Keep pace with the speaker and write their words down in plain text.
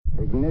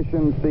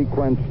Ignition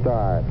sequence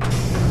start.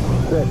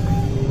 6,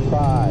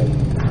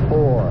 5,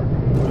 4,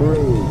 3,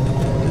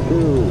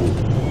 2,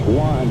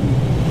 1,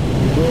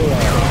 0.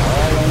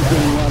 All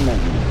engine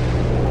running.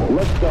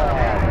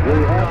 Liftoff. We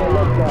have a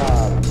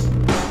liftoff.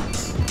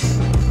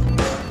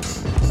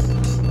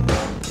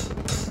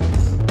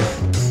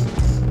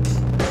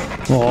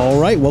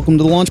 All right, welcome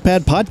to the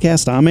Launchpad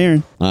Podcast. I'm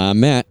Aaron. I'm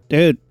Matt.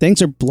 Dude,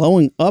 things are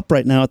blowing up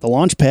right now at the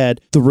Launchpad.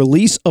 The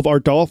release of our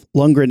Dolph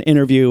Lundgren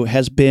interview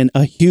has been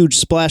a huge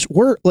splash.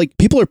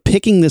 People are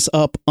picking this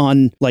up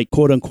on, like,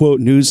 quote-unquote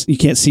news. You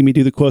can't see me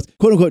do the quotes.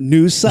 Quote-unquote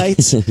news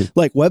sites,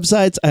 like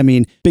websites. I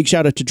mean, big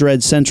shout out to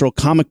Dread Central,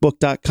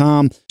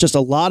 comicbook.com. Just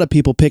a lot of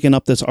people picking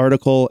up this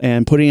article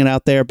and putting it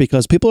out there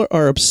because people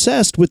are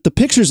obsessed with the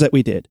pictures that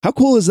we did. How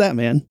cool is that,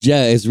 man?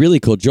 Yeah, it's really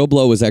cool. Joe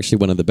Blow was actually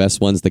one of the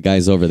best ones, the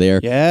guys over there.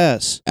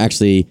 Yes.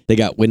 Actually, they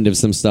got wind of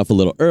some stuff a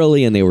little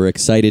early, and they were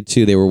excited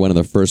too. They were one of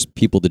the first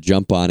people to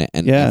jump on it,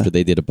 and after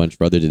they did a bunch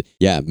of other,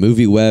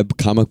 MovieWeb,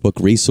 Comic Book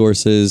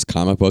Resources,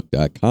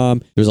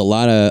 comicbook.com. There's a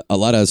lot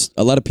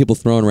of people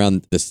throwing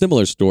around the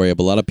similar story,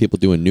 but a lot of people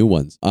doing new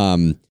ones.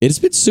 It's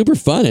been super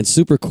fun and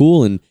super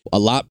cool, and a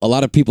lot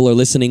of people are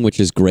listening,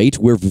 which is great.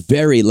 We're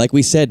very, like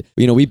we said,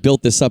 we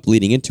built this up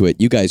leading into it.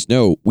 You guys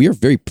know we are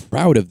very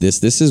proud of this.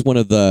 This is one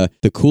of the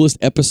coolest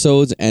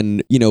episodes,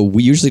 and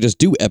we usually just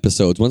do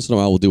episodes. Once in a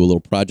while, we'll do a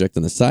little project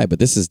on the side, but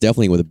this is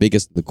definitely the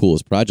biggest, the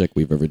coolest project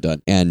we've ever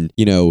done. And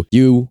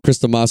you,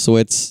 Crystal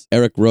Mosowitz,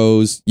 Eric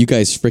Rose, you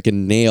guys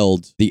freaking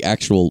nailed the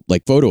actual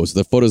photos.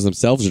 The photos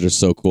themselves are just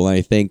so cool, and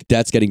I think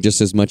that's getting just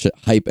as much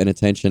hype and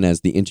attention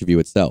as the interview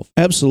itself.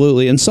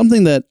 Absolutely. And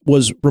something that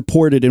was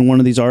reported in one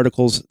of these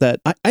articles that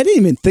I didn't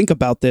even think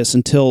about this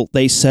until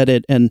they said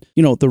it, and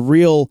the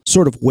real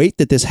sort of weight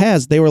that this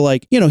has. They were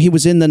like, he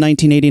was in the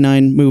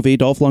 1989 movie.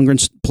 Dolph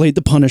Lundgren played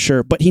the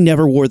Punisher, but he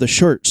never wore the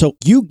shirt. So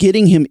you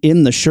getting him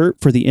in the shirt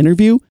for the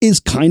interview is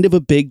kind of a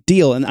big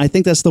deal. And I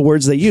think that's the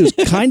words they use,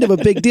 kind of a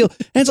big deal.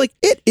 And it's like,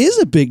 it is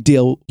a big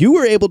deal. You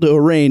were able to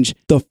arrange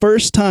the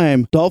first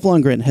time Dolph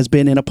Lundgren has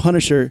been in a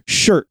Punisher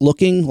shirt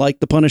looking like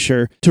the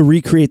Punisher to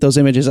recreate those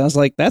images. I was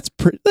like, that's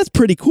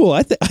pretty cool.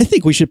 I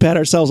think we should pat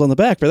ourselves on the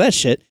back for that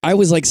shit. I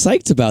was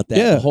psyced about that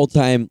the whole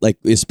time,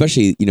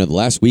 especially, the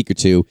last week or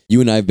two.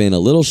 You and I have been a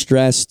little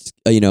stressed,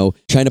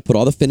 trying to put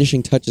all the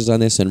finishing touches on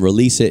this and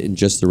release it in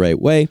just the right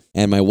way.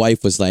 And my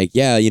wife was like,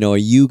 yeah, are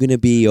you going to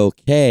be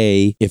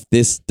okay if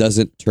this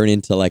doesn't turn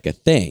into a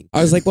thing?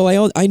 I was like,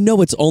 well, I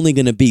know it's only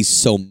going to be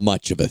so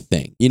much of a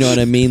thing. You know what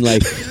I mean?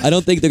 I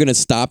don't think they're going to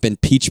stop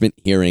impeachment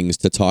hearings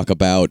to talk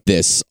about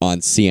this on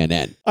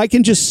CNN. I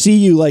can just see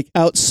you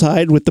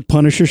outside with the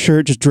Punisher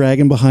shirt just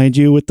dragging behind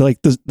you with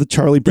the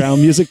Charlie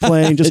Brown music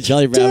playing. Just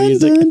Charlie Brown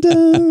music. Dun,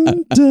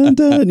 dun, dun,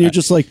 dun, and you're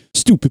just like,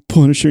 stupid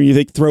Punisher. And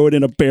you throw it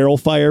in a barrel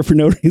fire for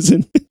no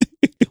reason.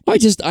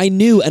 I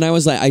knew, and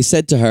I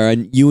said to her,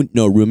 and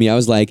Rumi, I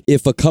was like,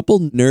 if a couple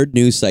nerd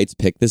news sites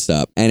pick this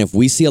up, and if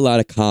we see a lot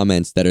of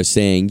comments that are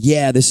saying,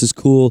 yeah, this is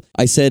cool,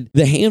 I said,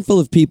 the handful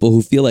of people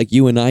who feel like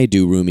you and I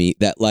do, Rumi,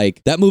 that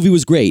that movie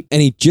was great,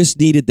 and he just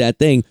needed that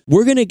thing,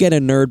 we're going to get a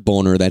nerd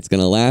boner that's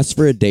going to last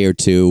for a day or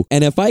two,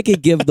 and if I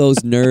could give those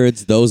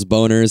nerds those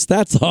boners,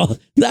 that's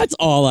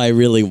all I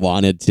really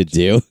wanted to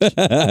do.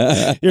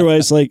 Your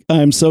wife's like,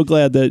 I'm so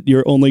glad that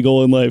your only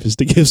goal in life is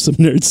to give some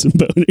nerds some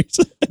boners.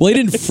 Well, I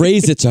didn't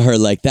phrase it to her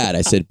like that.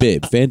 I said,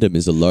 babe, fandom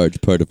is a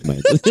large part of my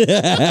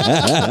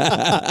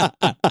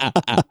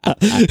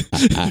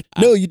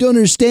No, you don't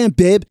understand,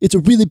 babe. It's a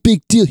really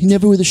big deal. He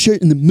never wore the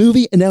shirt in the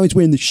movie, and now he's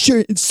wearing the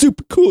shirt. It's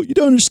super cool. You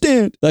don't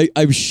understand.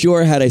 I'm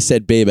sure had I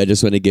said, babe, I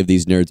just want to give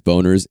these nerds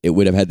boners, it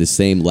would have had the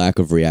same lack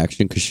of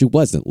reaction because she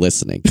wasn't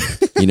listening.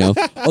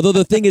 Although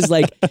the thing is,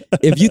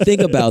 if you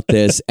think about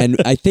this, and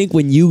I think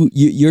when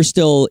you're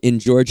still in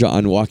Georgia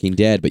on Walking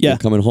Dead, but you're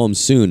coming home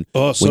soon.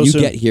 Oh, so when you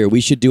soon. get here,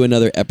 we should do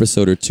another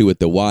episode or two with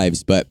the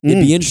wives, but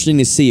it'd be interesting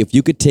to see if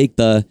you could take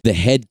the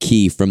head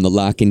key from the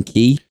lock and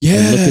key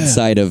and look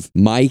inside of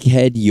my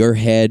head, your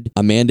head,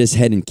 Amanda's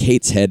head, and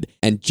Kate's head,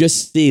 and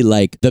just see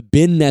the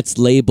bin that's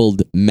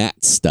labeled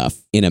Matt stuff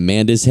in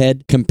Amanda's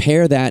head,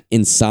 compare that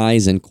in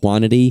size and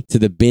quantity to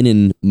the bin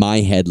in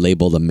my head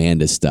labeled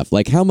Amanda's stuff.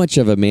 How much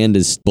of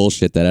Amanda's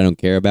bullshit that I don't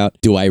care about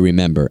do I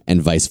remember,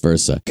 and vice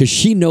versa? Because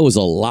she knows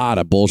a lot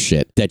of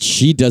bullshit that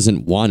she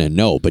doesn't want to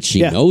know, but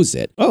she knows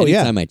it. Oh,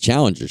 Anytime I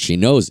challenge her, she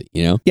knows it,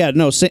 Yeah,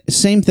 no,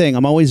 same thing.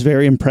 I'm always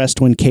very impressed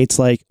when Kate's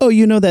like, oh,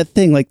 that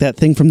thing, that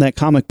thing from that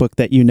comic book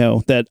that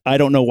that I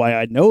don't know why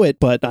I know it,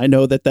 but I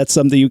know that that's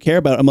something you care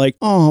about. I'm like,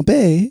 oh,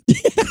 babe.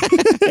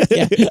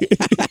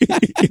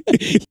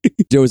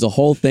 There was a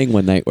whole thing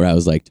one night where I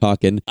was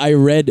talking. I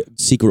read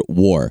Secret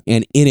War,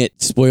 and in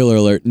it, spoiler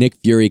alert, Nick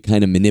Fury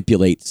kind of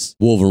manipulates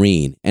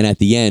Wolverine. And at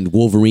the end,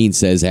 Wolverine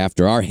says,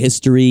 after our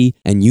history,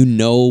 and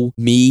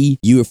me,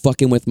 you were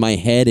fucking with my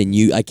head, and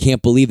I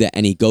can't believe that.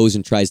 And he goes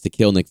and tries to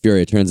kill Nick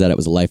Fury. It turns out it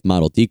was a life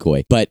model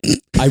decoy. But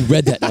I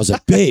read that and I was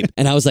like, babe.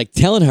 And I was like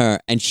telling her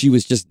and she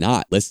was just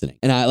not listening.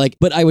 And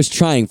but I was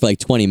trying for like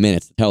 20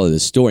 minutes to tell her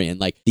this story and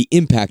like the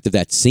impact of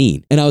that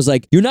scene. And I was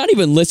like, you're not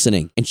even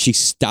listening. And she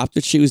stopped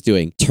what she was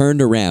doing,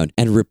 turned around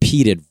and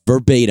repeated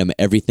verbatim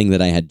everything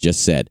that I had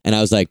just said. And I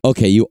was like,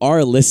 okay, you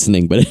are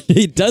listening, but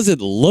it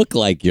doesn't look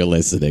like you're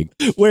listening.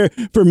 Where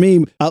for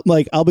me,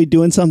 I'll be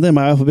doing something,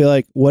 my wife will be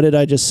like, what did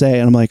I just say?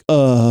 And I'm like,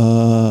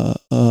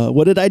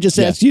 what did I just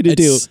ask you to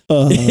do?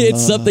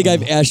 It's something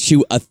I've asked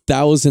you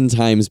 1,000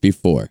 times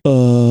before.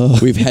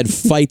 We've had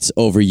fights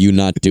over you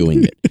not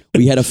doing it.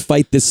 We had a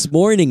fight this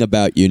morning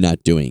about you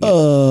not doing it.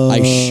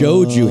 I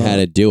showed you how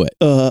to do it.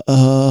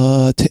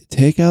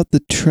 Take out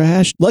the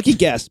trash. Lucky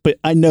guess, but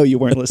I know you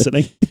weren't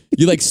listening.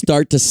 You like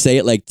start to say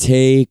it like,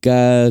 take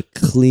a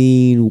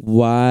clean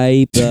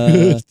wipe,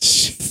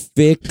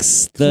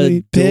 fix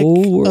the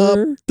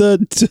door.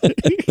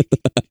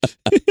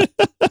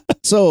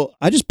 So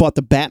I just bought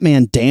the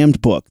Batman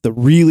Damned book, the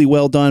really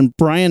well done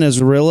Brian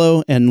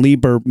Azzarello and Lee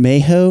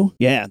Bermejo.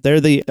 Yeah, they're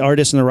the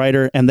artist and the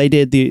writer, and they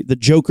did the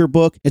Joker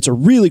book. It's a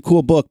really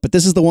cool book, but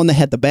this is the one that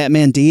had the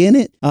Batman D in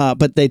it,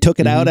 but they took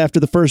it out after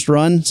the first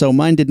run, so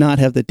mine did not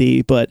have the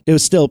D, but it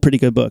was still a pretty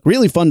good book.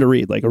 Really fun to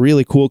read, like a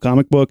really cool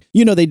comic book.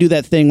 You know, they do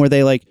that thing where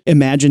they like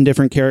imagine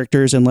different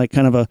characters in like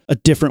kind of a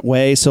different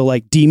way. So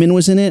like Demon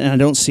was in it, and I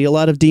don't see a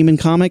lot of Demon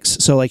comics,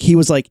 so like he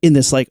was like in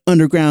this like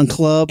underground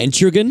club.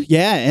 Entrigan?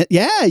 Yeah,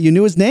 you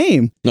knew his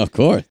name. Of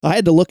course. I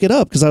had to look it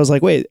up because I was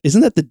like, wait,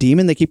 isn't that the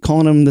Demon? They keep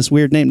calling him this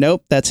weird name.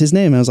 Nope, that's his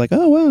name. I was like,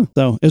 oh, wow.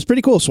 So it was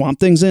pretty cool. Swamp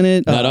Thing's in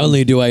it. Not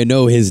only do I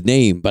know his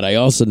name, but I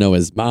also know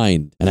his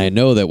mind. And I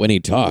know that when he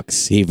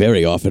talks, he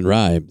very often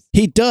rhymes.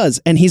 He does.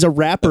 And he's a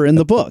rapper in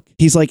the book.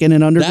 He's like in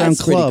an underground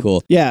That's club. Pretty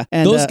cool. Yeah.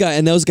 And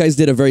those guys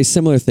did a very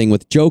similar thing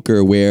with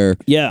Joker where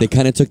they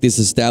kind of took this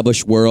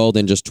established world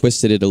and just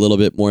twisted it a little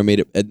bit more,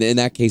 made it, in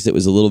that case, it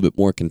was a little bit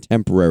more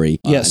contemporary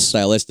and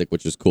stylistic,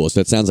 which was cool. So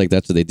it sounds like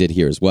that's what they did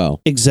here as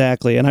well.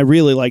 Exactly. And I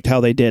really liked how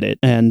they did it.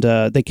 And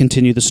they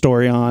continue the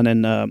story on.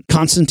 And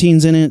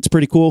Constantine's in it. It's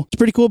pretty cool. It's a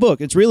pretty cool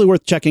book. It's really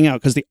worth checking out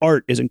because the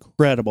art is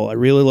incredible. I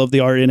really love the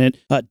art in it.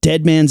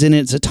 Deadman's in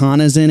it.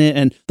 Zatanna's in it.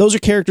 And those are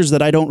characters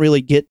that I don't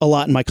really get a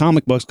lot in my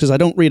comic books because I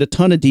don't read a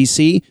ton of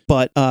DC.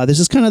 But this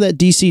is kind of that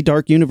DC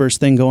Dark Universe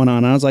thing going on.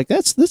 And I was like,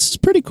 this is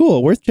pretty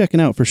cool. Worth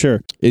checking out for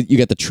sure. You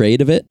got the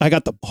trade of it? I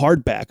got the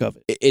hardback of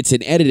it. It's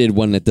an edited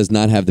one that does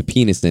not have the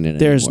penis in it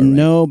There's anymore,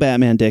 no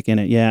Batman dick in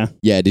it, yeah.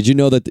 Yeah, did you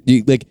know that,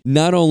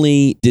 not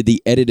only did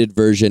the edited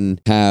version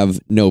have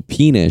no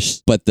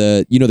penis, but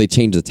they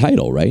changed the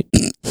title, right?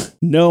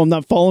 No, I'm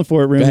not falling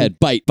for it, Rumi. Go ahead,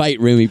 bite,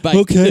 Rumi, bite.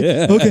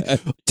 Okay.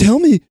 Tell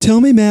me,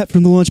 Matt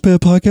from the Launchpad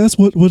Podcast,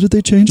 what did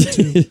they change it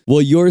to?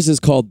 Well, yours is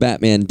called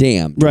Batman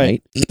Damned,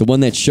 right? The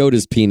one that showed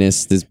his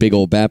penis, this big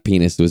old bat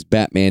penis, was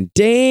Batman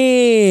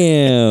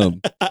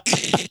Damn.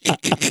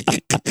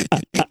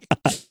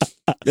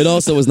 It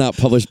also was not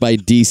published by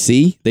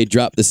DC. They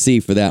dropped the C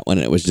for that one,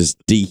 and it was just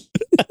D.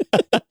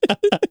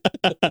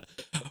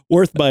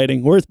 Worth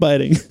biting. Worth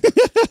biting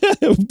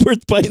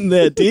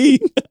that D.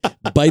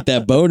 Bite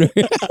that boner.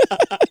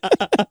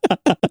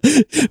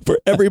 For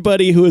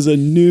everybody who is a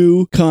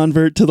new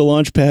convert to the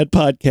Launchpad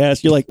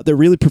podcast, you're like, they're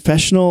really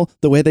professional.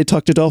 The way they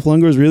talk to Dolph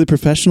Lundgren is really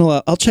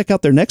professional. I'll check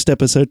out their next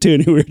episode too.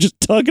 And we were just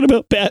talking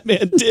about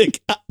Batman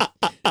dick.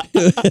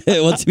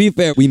 Well, to be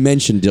fair, we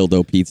mentioned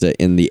Dildo Pizza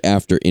in the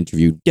after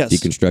interview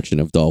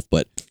deconstruction of Dolph,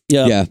 but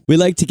yeah, we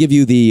like to give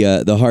you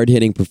the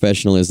hard-hitting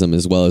professionalism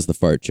as well as the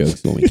fart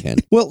jokes when we can.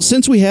 Well,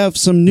 since we have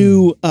some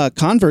new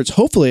converts,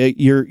 hopefully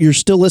you're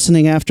still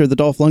listening after the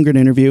Dolph Lundgren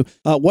interview.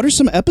 What are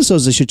some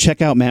episodes they should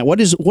check out, Matt? What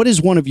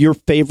is one of your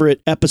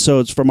favorite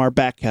episodes from our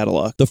back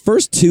catalog? The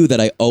first two that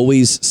I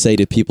always say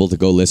to people to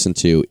go listen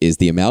to is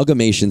the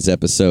Amalgamations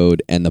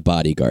episode and the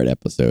Bodyguard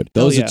episode.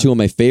 Those are two of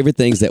my favorite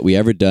things that we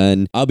ever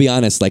done. I'll be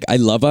honest, I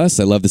love us.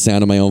 I love the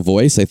sound of my own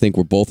voice. I think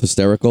we're both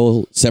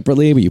hysterical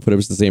separately, but you put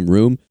us in the same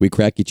room, we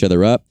crack each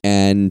other up.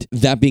 And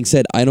that being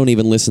said, I don't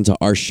even listen to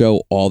our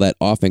show all that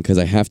often because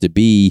I have to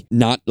be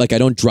I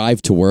don't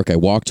drive to work. I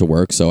walk to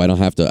work, so I don't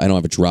have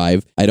a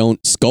drive. I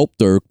don't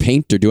sculpt or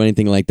paint or do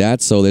anything like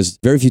that. So there's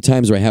very few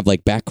times where I have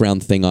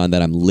background thing on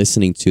that I'm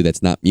listening to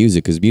that's not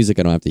music, because music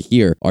I don't have to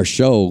hear. Our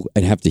show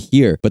I'd have to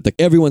hear. But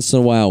every once in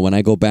a while when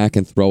I go back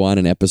and throw on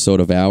an episode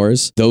of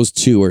ours, those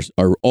two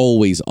are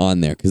always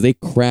on there because they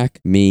crack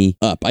me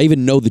up. I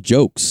even know the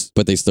jokes,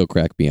 but they still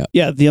crack me up.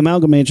 Yeah, the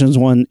Amalgamations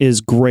one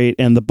is great,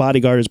 and the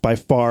Bodyguard is by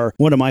far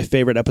one of my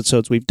favorite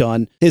episodes we've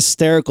done.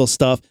 Hysterical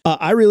stuff.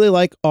 I really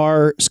like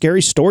our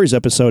Scary Stories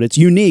episode. It's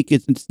unique.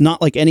 It's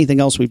not like anything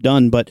else we've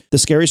done, but the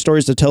Scary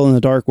Stories to Tell in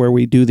the Dark, where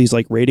we do these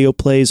radio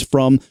plays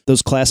from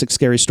those classic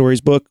Scary Stories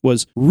book,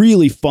 was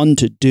really fun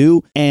to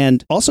do,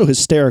 and also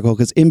hysterical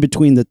because in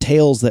between the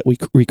tales that we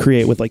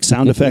recreate with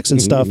sound effects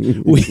and stuff,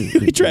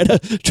 we try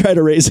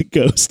to raise a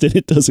ghost, and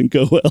it doesn't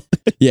go well.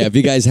 Yeah, if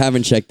you guys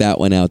haven't checked that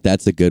one out,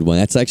 that's a good one.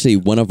 That's actually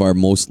one of our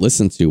most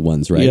listened to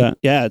ones, right?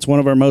 Yeah, it's one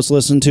of our most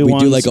listened to we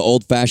ones. do like an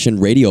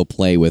old-fashioned radio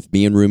play with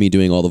me and Rumi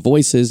doing all the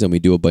voices, and we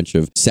do a bunch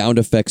of sound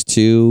effects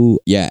too.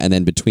 Yeah, and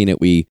then between it,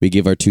 we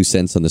give our 2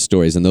 cents on the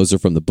stories, and those are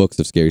from the books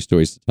of Scary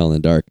Stories to Tell in the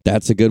Dark.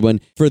 That's a good one.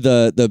 For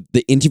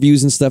the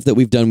interviews and stuff that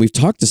we've done, we've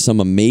talked to some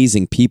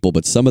amazing people,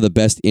 but some of the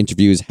best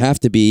interviews have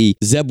to be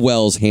Zeb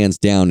Wells, hands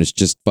down. It's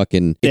just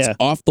fucking, it's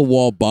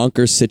off-the-wall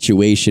bonkers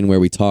situation where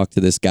we talk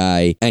to this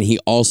guy, and he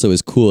also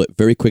is cool. It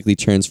very quickly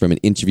turns from an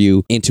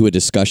interview into a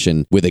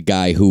discussion with a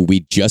guy who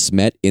we just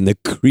met in the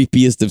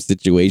creepiest of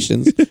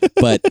situations,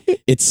 but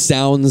it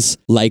sounds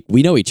like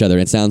we know each other.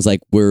 It sounds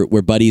like we're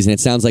buddies, and it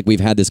sounds like we've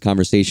had this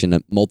conversation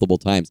multiple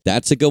times.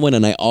 That's a good one,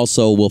 and I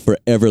also will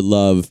forever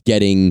love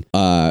getting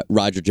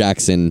Roger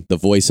Jackson, the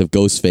voice of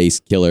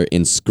Ghostface Killer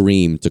in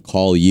Scream, to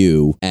call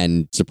you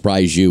and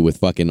surprise you with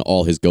fucking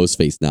all his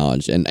Ghostface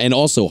knowledge and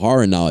also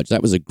horror knowledge.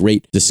 That was a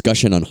great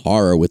discussion on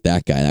horror with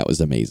that guy. That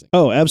was amazing.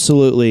 Oh,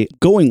 absolutely.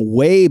 Going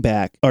way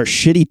back, our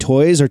Shitty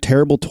Toys or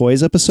Terrible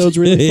Toys episode's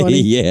really funny.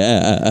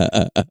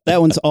 Yeah.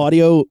 That one's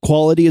audio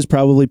quality is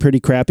probably pretty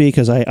crappy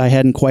because I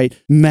hadn't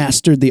quite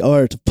mastered the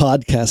art of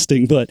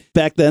podcasting, but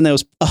back then that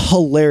was a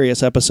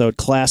hilarious episode.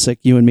 Classic,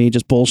 you and me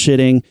just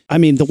bullshitting. I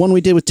mean, the one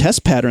we did with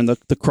Test Pattern, the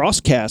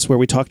crosscast where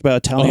we talked about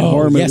Italian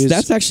horror movies. Yes,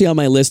 that's actually on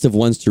my list of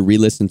ones to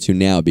re-listen to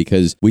now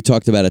because we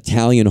talked about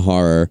Italian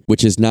horror,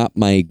 which is not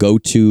my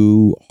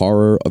go-to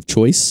horror of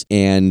choice,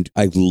 and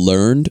I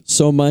learned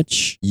so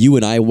much. You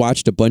and I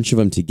watched a bunch of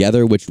them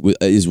together, which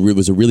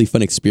was a really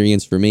fun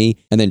experience for me,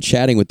 and then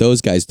chatting with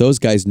those guys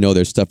know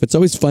their stuff. It's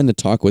always fun to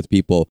talk with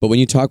people, but when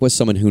you talk with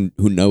someone who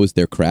knows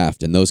their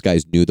craft, and those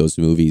guys knew those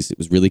movies, it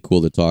was really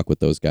cool to talk with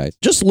those guys.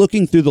 Just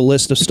looking through the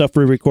list of stuff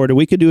we recorded,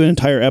 we could do an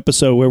entire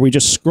episode where we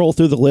just scroll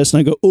through the list and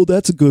I go, oh,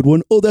 that's a good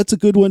one. Oh, that's a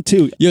good one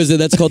too. Yeah, so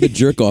that's called the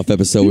jerk off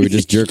episode where we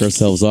just jerk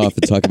ourselves off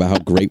and talk about how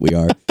great we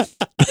are.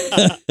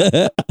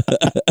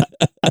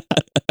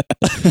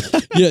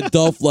 Yeah,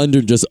 Dolph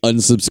Lundgren just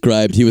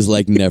unsubscribed. He was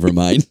like, never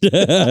mind.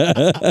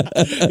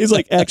 He's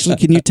like, actually,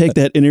 can you take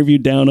that interview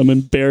down? I'm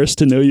embarrassed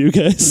to know you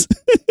guys.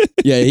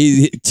 Yeah,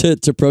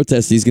 to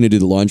protest, he's going to do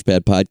the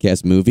Launchpad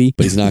podcast movie,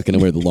 but he's not going to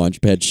wear the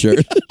Launchpad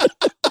shirt.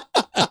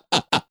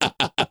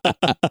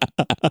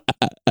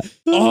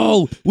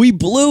 Oh, we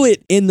blew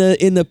it in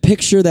the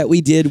picture that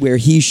we did where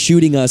he's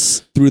shooting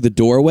us through the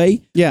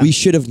doorway. Yeah. We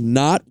should have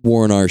not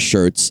worn our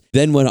shirts.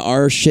 Then when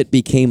our shit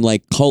became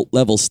like cult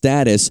level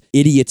status,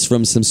 idiots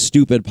from some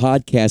stupid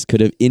podcast could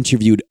have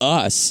interviewed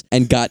us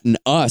and gotten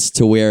us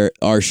to wear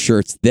our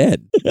shirts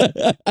then.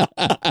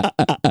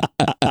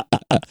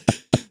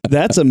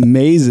 That's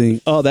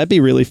amazing. Oh, that'd be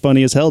really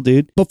funny as hell,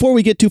 dude. Before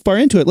we get too far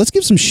into it, let's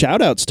give some shout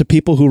outs to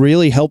people who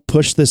really helped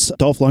push this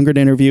Dolph Lundgren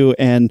interview.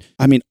 And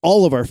I mean,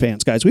 all of our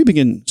fans, guys, we've been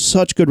getting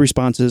such good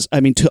responses.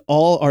 I mean, to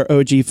all our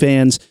OG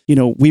fans,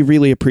 we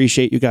really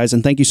appreciate you guys.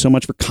 And thank you so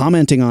much for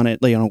commenting on it.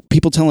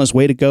 People telling us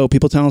way to go.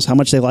 People telling us how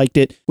much they liked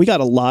it. We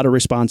got a lot of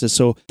responses.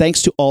 So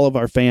thanks to all of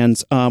our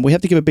fans. We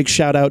have to give a big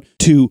shout out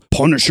to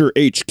Punisher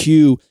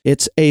HQ.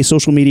 It's a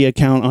social media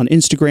account on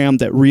Instagram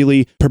that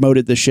really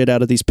promoted the shit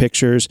out of these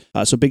pictures.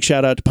 So big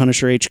shout out to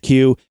Punisher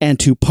HQ and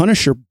to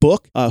Punisher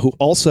Book, who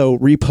also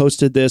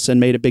reposted this and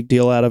made a big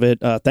deal out of it.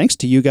 Thanks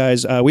to you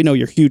guys. We know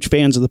you're huge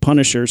fans of the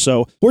Punisher,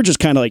 so we're just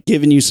kind of like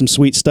giving you some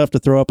sweet stuff to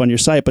throw up on your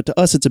site. But to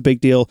us, it's a big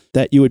deal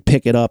that you would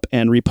pick it up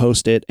and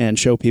repost it and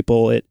show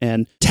people it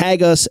and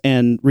tag us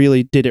and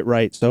really did it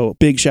right. So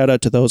big shout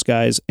out to those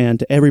guys and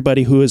to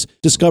everybody who is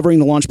discovering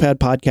the Launchpad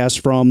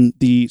podcast from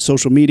the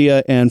social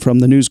media and from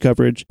the news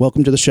coverage.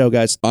 Welcome to the show,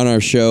 guys. On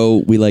our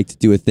show, we like to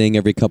do a thing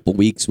every couple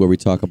weeks where we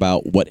talk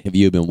about what have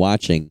you been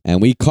watching,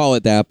 and we call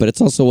it that, but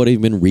it's also what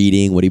you've been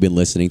reading, what you've been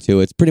listening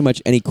to. It's pretty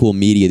much any cool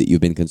media that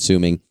you've been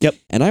consuming. Yep.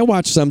 And I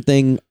watched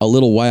something a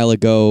little while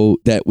ago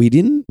that we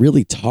didn't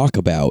really talk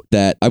about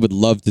that I would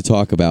love to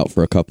talk about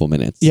for a couple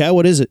minutes. Yeah,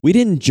 what is it? We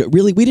didn't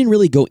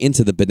really go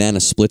into the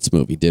Banana Splits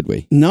movie, did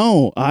we?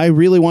 No, I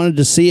really wanted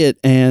to see it,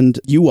 and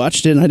you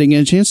watched it, and I didn't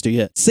get a chance to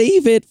yet.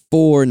 Save it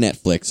for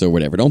Netflix or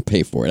whatever. Don't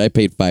pay for it. I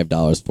paid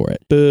 $5 for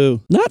it.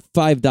 Boo. Not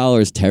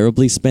 $5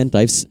 terribly spent.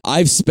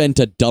 I've spent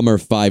a dumber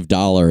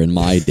 $5 in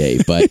my day,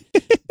 but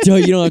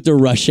you don't have to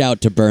rush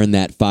out to burn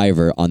that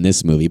 $5 on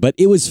this movie. But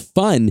it was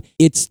fun.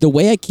 It's the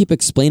way I keep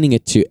explaining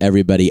it to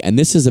everybody, and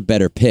this is a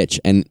better pitch.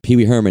 And Pee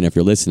Wee Herman, if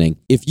you're listening,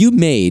 if you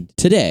made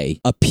today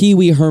a Pee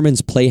Wee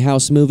Herman's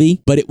Playhouse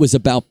movie, but it was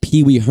about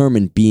Pee Wee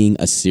Herman being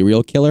a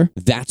serial killer,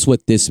 that's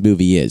what this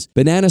movie is.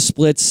 Banana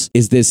Splits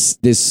is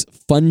this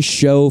fun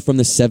show from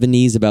the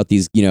 70s about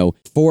these,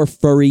 4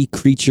 furry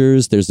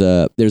creatures. There's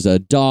a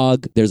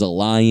dog, there's a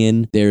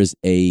lion, there's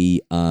a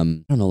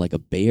like a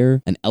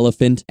bear, an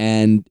elephant,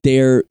 and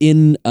they're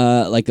in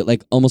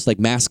like almost like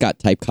mascot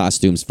type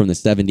costumes from the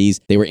 70s.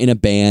 They were in a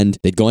band,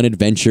 they'd go on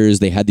adventures,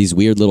 they had these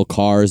weird little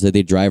cars that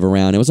they drive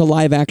around. It was a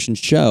live action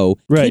show,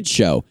 kid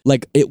show.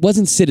 Like, it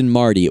wasn't Sid and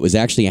Marty, it was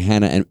actually a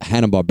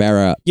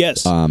Hanna-Barbera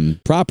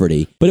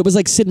property, but it was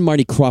like Sid and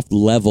Marty Croft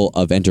level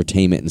of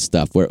entertainment and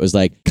stuff, where it was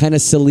like kind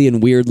of silly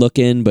and weird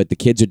looking, but the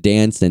kids would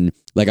dance, and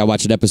Like I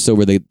watched an episode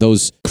where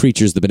those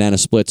creatures, the banana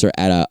splits, are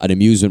at an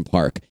amusement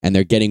park and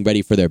they're getting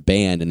ready for their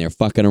band and they're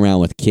fucking around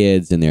with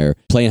kids and they're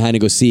playing hide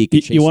and go seek.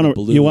 You want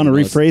to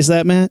rephrase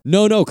that, Matt?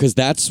 No, because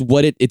that's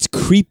what it's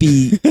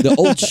creepy. The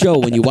old show,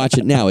 when you watch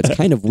it now, it's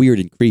kind of weird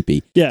and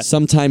creepy. Yeah.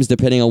 Sometimes,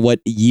 depending on what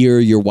year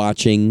you're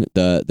watching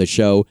the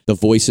show, the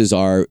voices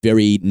are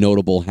very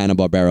notable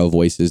Hanna-Barbera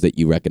voices that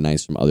you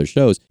recognize from other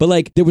shows. But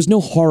like, there was no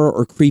horror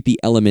or creepy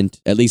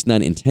element, at least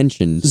not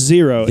intentions.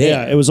 Zero. There.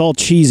 Yeah, it was all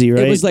cheesy,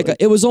 right?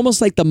 It was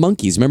almost like the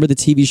Monkees. Remember the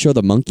TV show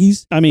The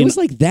Monkees? I mean, it was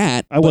like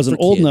that. I wasn't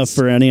old enough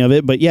for any of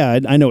it, but yeah,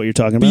 I know what you're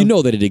talking about. But you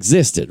know that it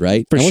existed,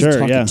 right? For I wasn't sure,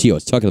 talking to you. I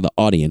was talking to the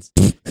audience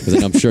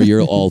because I'm sure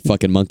you're all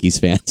fucking Monkees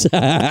fans.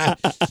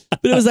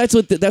 But that's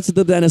what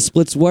the banana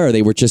splits were.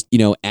 They were just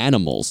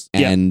animals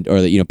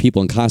or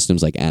people in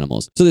costumes like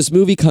animals. So this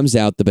movie comes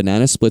out, the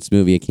Banana Splits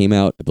movie. It came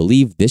out, I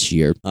believe, this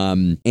year,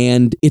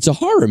 and it's a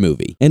horror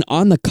movie. And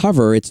on the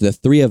cover, it's the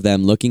three of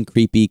them looking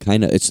creepy,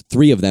 It's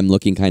three of them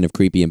looking kind of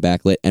creepy and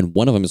backlit, and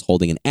one of them is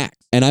holding an axe.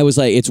 And I was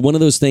like, it's one of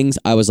those things.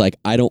 I was like,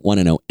 I don't want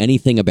to know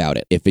anything about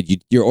it. If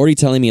you're already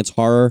telling me it's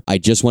horror, I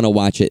just want to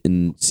watch it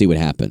and see what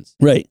happens.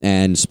 Right.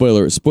 And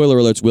spoiler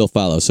alerts will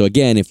follow. So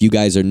again, if you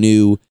guys are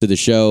new to the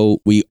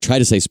show, we try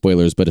to say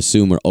spoilers, but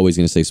assume we're always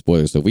going to say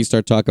spoilers. So if we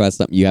start talking about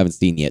something you haven't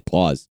seen yet,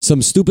 pause.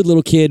 Some stupid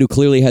little kid who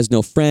clearly has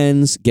no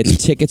friends gets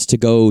tickets to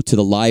go to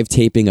the live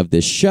taping of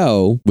this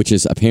show, which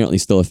is apparently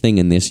still a thing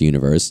in this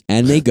universe.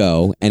 And they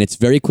go, and it's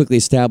very quickly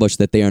established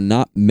that they are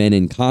not men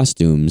in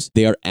costumes.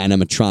 They are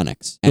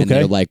animatronics. And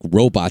they're like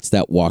robots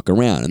that walk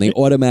around, and they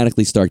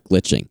automatically start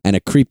glitching. And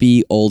a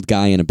creepy old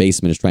guy in a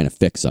basement is trying to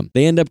fix them.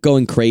 They end up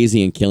going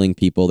crazy and killing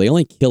people. They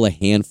only kill a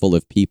handful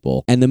of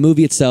people. And the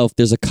movie itself,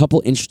 there's a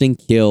couple interesting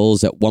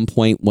kills. At one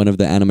point, one of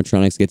the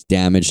animatronics gets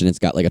damaged, and it's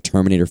got like a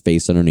Terminator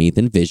face underneath,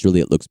 and visually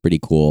it looks pretty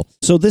cool.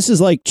 So this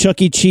is like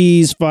Chuck E.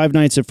 Cheese, Five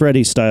Nights at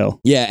Freddy's style.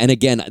 Yeah, and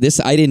again,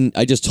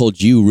 I just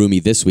told you, Rumi,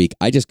 this week,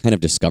 I just kind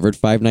of discovered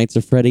Five Nights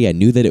at Freddy. I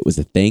knew that it was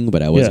a thing,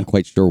 but I wasn't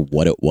quite sure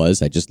what it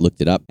was. I just looked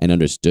it up and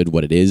understood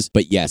what it is.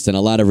 But yes, and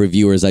a lot of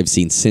reviewers I've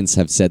seen since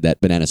have said that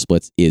Banana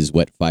Splits is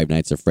what Five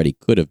Nights at Freddy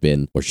could have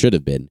been or should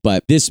have been.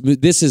 But this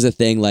is a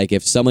thing, like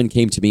if someone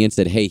came to me and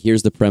said, hey,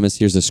 here's the premise,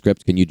 here's the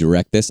script, can you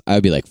direct this? I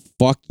would be like,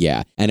 fuck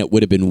yeah. And it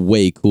would have been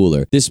way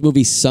cooler. This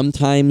movie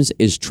sometimes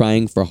is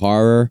trying for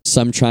horror,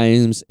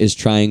 sometimes is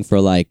trying for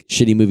like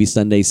Shitty Movie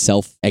Sunday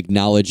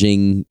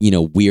self-acknowledging,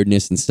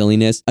 weirdness and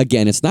silliness.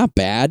 Again, it's not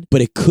bad,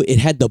 but it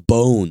had the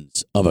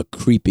bones of a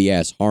creepy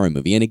ass horror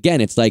movie. And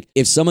again, it's like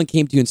if someone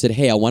came to you and said,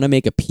 hey, I want to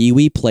make a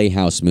Pee-wee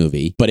Playhouse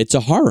movie, but it's a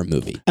horror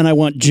movie. And I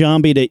want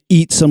Zombie to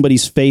eat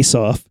somebody's face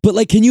off. But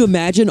like, can you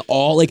imagine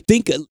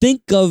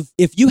think of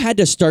if you had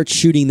to start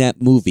shooting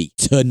that movie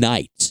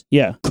tonight.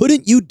 Yeah.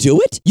 Couldn't you do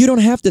it? You don't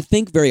have to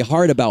think very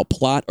hard about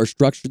plot or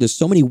structure. There's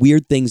so many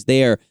weird things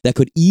there that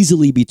could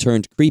easily be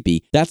turned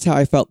creepy. That's how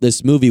I felt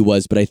this movie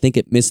was, but I think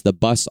it missed the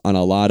bus on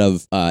a lot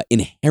of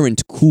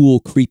inherent cool,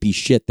 creepy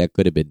shit that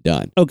could have been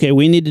done. Okay,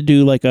 we need to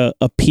do like a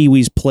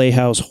Pee-wee's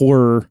Playhouse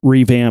horror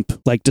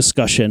revamp like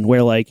discussion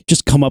where like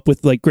just come up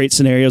with like great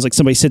scenarios. Like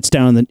somebody sits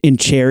down in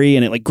Cherry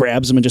and it like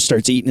grabs him and just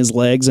starts eating his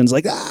legs and it's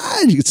like,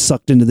 you get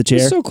sucked into the chair.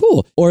 It's so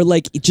cool. Or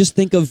like just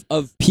think of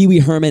Pee Wee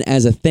Herman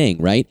as a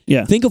thing, right?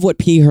 Yeah. Think of what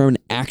Pee Herman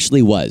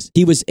actually was.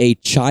 He was a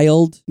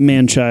child.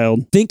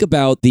 Man-child. Think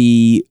about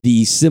the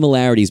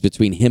similarities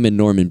between him and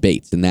Norman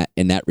Bates in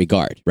that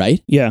regard,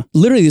 right? Yeah.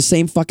 Literally the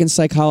same fucking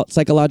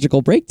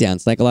psychological breakdown,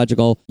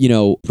 psychological,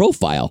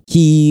 profile.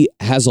 He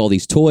has all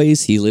these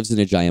toys. He lives in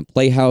a giant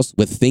playhouse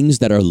with things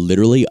that are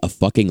literally a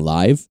fucking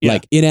live. Yeah.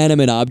 Like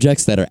inanimate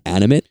objects that are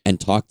animate and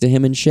talk to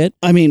him and shit.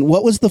 I mean,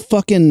 what was the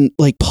fucking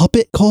like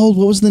puppet called?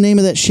 What was the name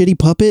of that shitty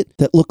puppet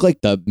that looked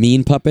like the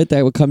mean puppet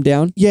that would come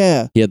down?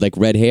 Yeah. He had like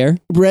red hair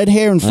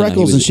And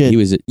freckles and shit. He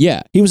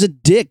was a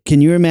dick.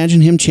 Can you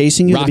imagine him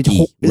chasing you?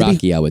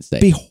 Rocky, I would say.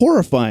 Be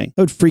horrifying.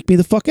 That would freak me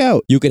the fuck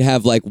out. You could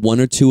have like one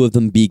or two of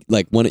them be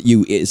like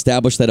you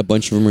establish that a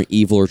bunch of them are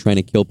evil or trying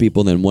to kill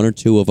people, and then one or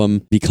two of them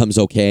becomes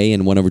okay,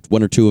 and one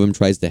or two of them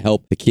tries to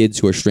help the kids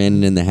who are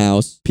stranded in the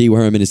house. Pee Wee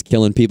Herman is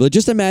killing people.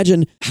 Just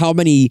imagine how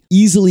many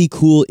easily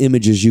cool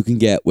images you can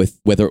get with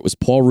whether it was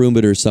Paul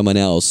Rumbert or someone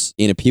else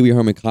in a Pee Wee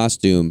Herman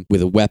costume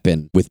with a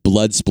weapon with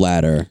blood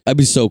splatter. That'd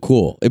be so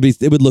cool.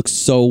 It would look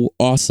so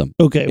awesome.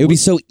 Okay. It would be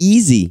so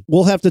easy.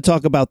 We'll have to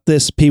talk about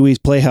this Pee-wee's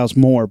Playhouse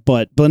more,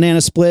 but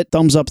Banana Split,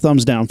 thumbs up,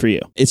 thumbs down for you.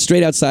 It's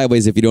straight out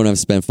sideways if you don't have to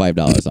spend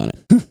 $5 on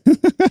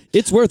it.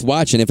 It's worth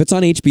watching. If it's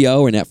on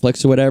HBO or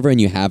Netflix or whatever and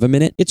you have a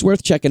minute, it's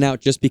worth checking out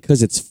just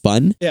because it's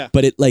fun. Yeah.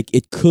 But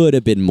it could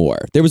have been more.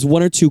 There was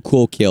one or two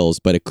cool kills,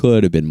 but it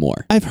could have been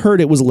more. I've heard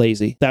it was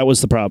lazy. That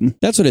was the problem.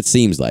 That's what it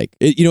seems like.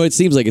 It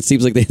seems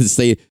like they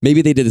say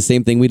maybe they did the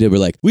same thing we did. We're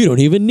like, we don't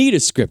even need a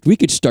script. We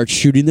could start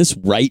shooting this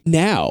right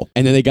now.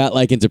 And then they got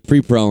like into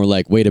Street Pro and we're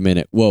like, wait a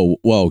minute,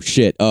 whoa,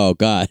 shit, oh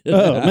god.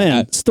 Oh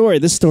man,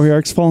 this story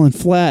arc's falling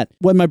flat.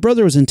 When my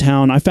brother was in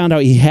town, I found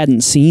out he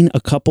hadn't seen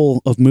a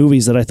couple of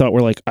movies that I thought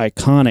were like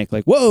iconic.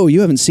 Like, whoa,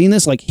 you haven't seen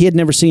this? Like, he had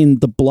never seen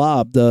the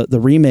Blob, the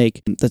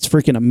remake. That's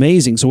freaking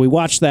amazing. So we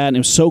watched that, and it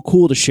was so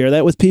cool to share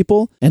that with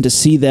people and to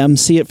see them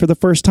see it for the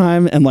first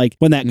time. And like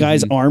when that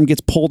guy's arm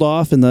gets pulled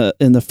off in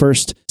the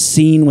first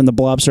scene when the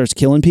Blob starts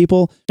killing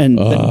people, and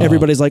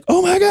everybody's like,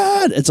 oh my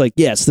god, it's like,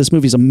 yes, this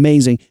movie's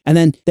amazing. And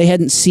then they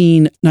hadn't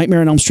seen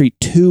Nightmare on Elm Street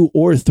 2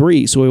 or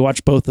 3, so we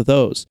watched both of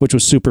those, which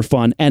was super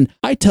fun. And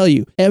I tell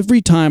you,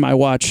 every time I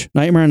watch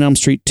Nightmare on Elm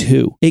Street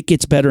 2, it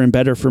gets better and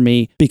better for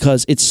me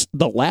because it's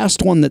the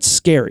last one that's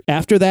scary.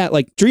 After that,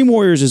 like, Dream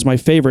Warriors is my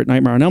favorite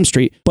Nightmare on Elm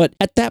Street, but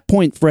at that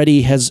point,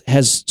 Freddy has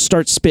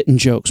starts spitting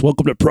jokes.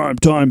 Welcome to prime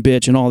time,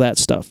 bitch, and all that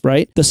stuff,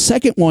 right? The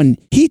second one,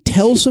 he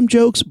tells some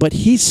jokes, but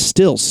he's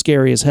still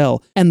scary as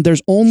hell. And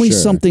there's only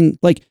something,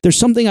 like, there's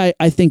something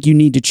I think you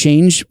need to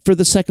change for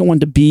the second one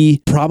to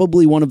be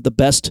probably one of the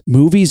best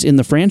movies in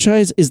the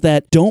franchise, is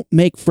that don't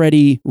make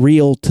Freddy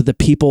real to the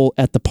people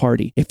at the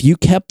party. If you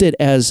kept it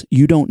as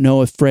you don't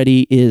know if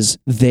Freddy is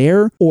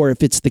there or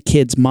if it's the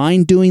kid's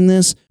mind doing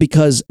this,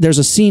 because there's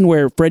a scene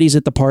where Freddy's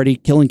at the party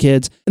killing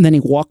kids and then he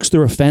walks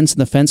through a fence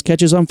and the fence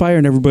catches on fire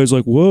and everybody's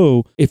like,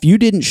 whoa. If you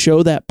didn't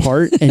show that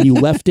part and you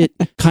left it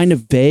kind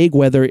of vague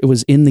whether it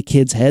was in the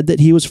kid's head that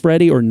he was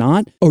Freddy or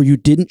not, or you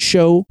didn't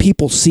show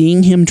people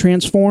seeing him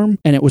transform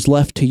and it was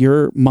left to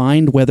your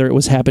mind whether it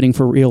was happening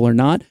for real or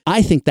not,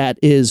 I think that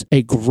is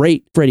a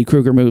great Freddy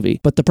Krueger movie.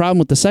 But the problem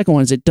with the second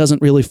one is it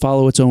doesn't really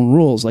follow its own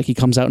rules. Like, he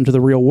comes out into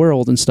the real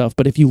world and stuff.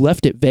 But if you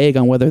left it vague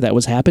on whether that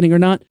was happening or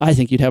not, I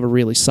think you'd have a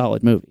really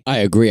solid movie. I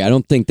agree. I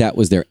don't think that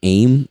was their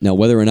aim. Now,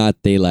 whether or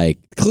not they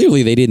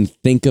clearly they didn't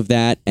think of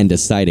that and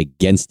decide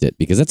against it,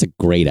 because that's a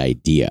great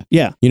idea.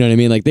 Yeah. You know what I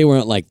mean? Like, they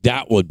weren't like,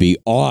 that would be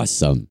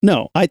awesome.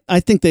 No, I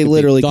think they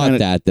literally thought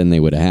that, then they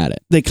would have had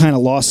it. They kind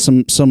of lost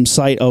some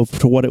sight of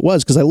to what it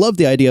was, because I love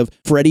the idea of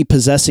Freddy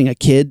possessing a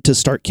kid to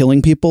start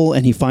killing people,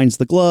 and he finds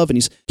the glove and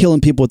he's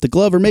killing people with the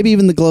glove, or maybe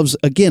even the glove's,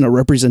 again, a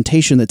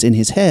representation that's in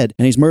his head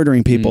and he's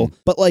murdering people.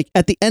 But like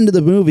at the end of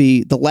the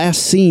movie, the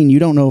last scene, you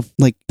don't know if,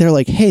 like, they're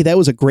like, hey, that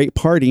was a great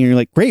party. And you're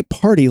like, great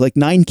party? Like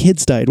 9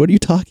 kids died. What are you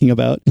talking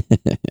about?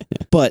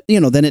 But, you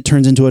know, then it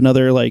turns into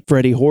another like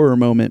Freddy horror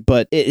moment.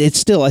 But it's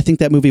still, I think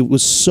that movie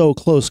was so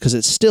close because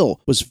it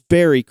still was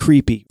very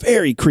creepy,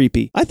 very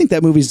creepy. I think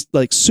that movie's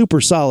like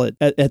super solid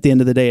at the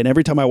end of the day. And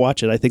every time I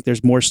watch it, I think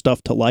there's more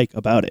stuff to like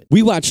about it.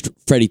 We watched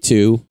Freddy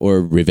 2,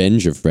 or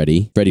Revenge of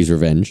Freddy, Freddy's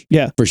Revenge.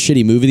 Yeah. For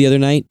Shitty Movie the other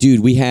night. Dude,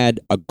 we had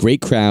a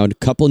great crowd,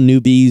 couple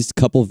newbies,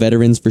 couple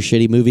veterans for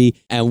Shitty Movie,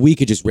 and we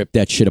could just rip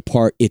that shit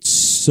apart. It's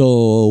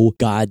so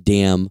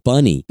goddamn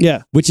funny.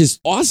 Yeah. Which is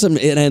awesome.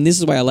 And this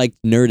is why I like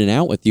nerding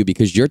out with you,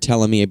 because you're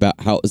telling me about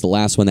how it was the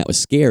last one that was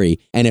scary.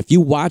 And if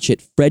you watch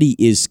it, Freddy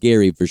is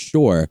scary for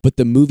sure. But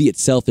the movie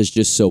itself is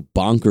just so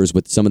bonkers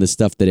with some of the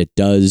stuff that it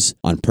does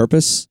on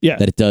purpose. Yeah.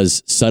 That it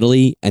does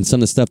subtly, and some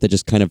of the stuff that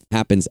just kind of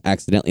happens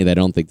accidentally that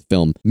I don't think the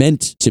film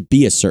meant to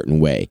be a certain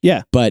way.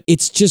 Yeah. But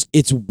it's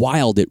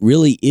wild. It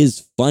really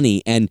is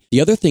funny. And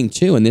the other thing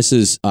too, and this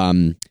is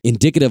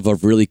indicative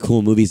of really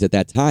cool movies at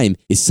that time,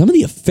 is some of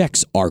the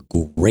effects are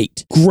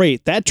great.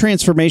 Great. That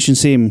transformation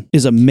scene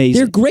is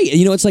amazing. They're great.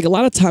 You know, it's like a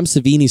lot of Tom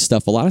Savini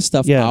stuff, a lot of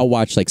stuff I'll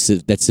watch like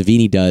that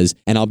Savini does,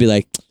 and I'll be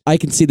like, I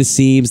can see the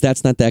seams,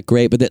 that's not that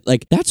great, but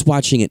that's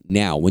watching it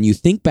now. When you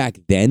think back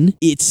then,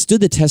 it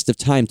stood the test of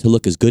time to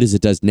look as good as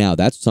it does now.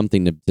 That's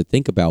something to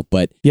think about.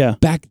 But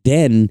back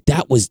then,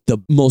 that was the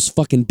most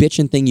fucking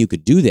bitchin' thing you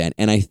could do then.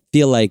 And I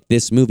feel like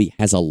this movie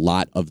has a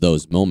lot of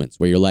those moments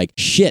where you're like,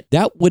 shit,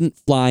 that wouldn't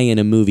fly in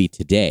a movie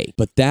today,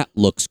 but that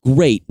looks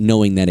great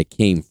knowing that it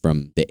came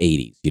from the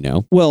 80s, you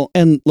know? Well,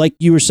 and like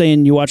you were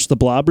saying, you watched The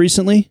Blob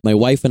recently? My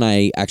wife and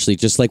I actually,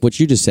 just like what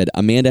you just said,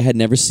 Amanda had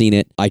never seen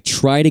it. I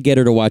try to get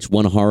her to watch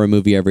one horror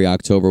movie every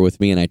October with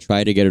me, and I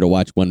try to get her to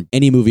watch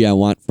any movie I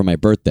want for my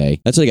birthday.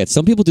 That's what I get.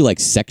 Some people do like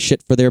sex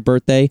shit for their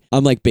birthday.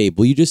 I'm like, babe,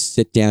 will you just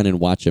sit down and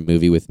watch a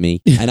movie with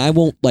me? And I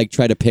won't like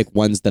try to pick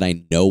ones that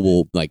I know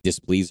will like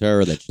displease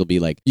her, or that she'll be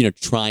like, you know,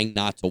 trying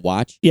not to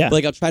watch. Yeah. But,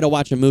 like, I'll try to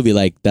watch a movie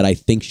like that I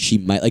think she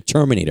might like.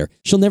 Terminator.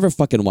 She'll never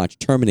fucking watch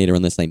Terminator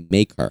unless I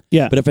make her.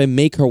 Yeah. But if I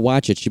make her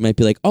watch it, she might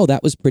be like, oh,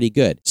 that was pretty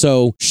good.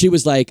 So she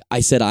was like,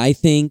 I said, I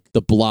think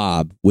The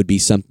Blob would be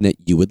something that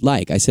you would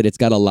like. I said, it's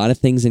got a lot of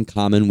things in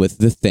common with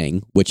The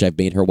Thing, which I've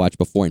made her watch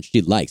before and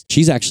she likes.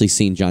 She's actually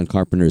seen John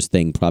Carpenter's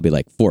Thing probably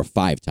like 4 or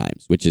 5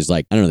 times, which is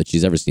like, I don't know that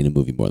she's ever seen a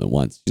movie more than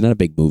once. She's not a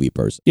big movie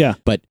person. Yeah.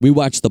 But we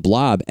watched The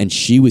Blob and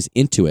she was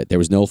into it. There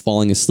was no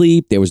falling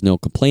asleep. There was no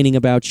complaining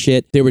about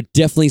shit. There were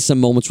definitely some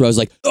moments where I was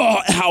like, oh,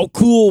 how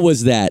cool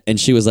was that? And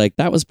she was like,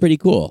 that was pretty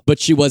cool. But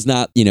she was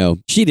not,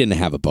 she didn't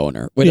have a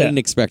boner. I didn't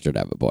expect her to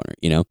have a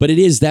boner, But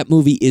that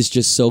movie is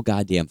just so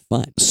goddamn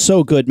fun.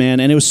 So good, man.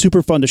 And it was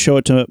super fun to show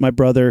it to my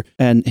brother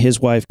and his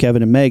wife,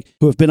 Kevin and Meg,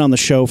 who have been on the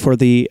show for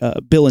the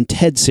Bill and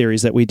Ted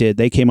series that we did.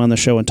 They came on the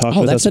show and talked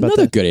with us about that. Oh, that's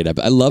another good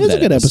episode. I love that.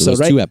 A good episode,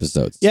 right? 2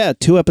 episodes. Yeah,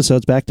 2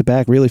 episodes back to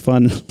back. Really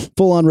fun.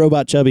 Full-on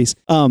robot chubbies.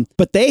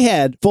 But they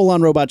had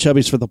full-on robot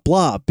chubbies for the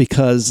Blob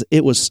because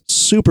it was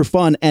super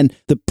fun. And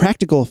the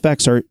practical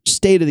effects are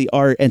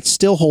state-of-the-art and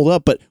still hold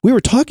up. But we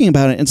were talking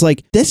about it, and it's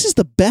like, this is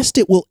the best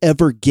it will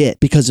ever get.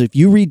 Because if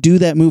you redo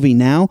that movie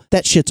now,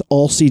 that shit's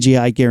all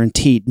CGI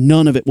guaranteed.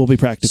 None of it will be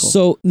practical.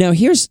 So now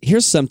here's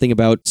something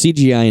about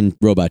CGI and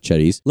robot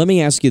chuddies. Let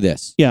me ask you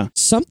this. Yeah.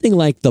 Something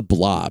like the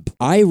Blob.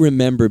 I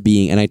remember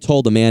and I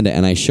told Amanda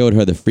and I showed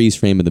her the freeze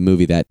frame of the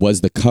movie that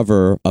was the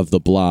cover of the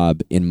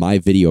Blob in my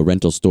video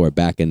rental store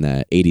back in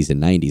the 80s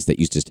and 90s that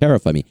used to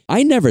terrify me.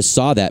 I never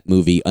saw that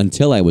movie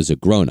until I was a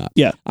grown-up.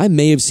 Yeah. I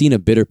may have seen a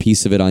bitter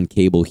piece of it on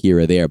cable here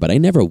or there, but I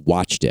never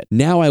watched it.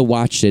 Now I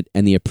watched it,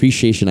 and the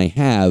appreciation I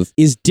have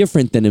is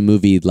different than a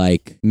movie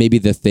like maybe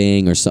The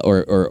Thing or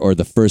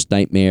The First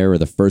Nightmare or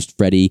The First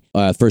Freddy,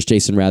 First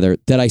Jason rather,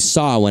 that I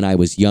saw when I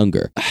was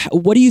younger.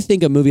 What do you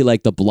think a movie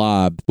like The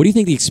Blob, what do you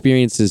think the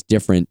experience is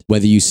different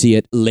whether you see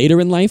it later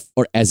in life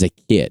or as a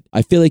kid?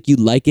 I feel like you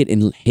like it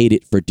and hate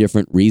it for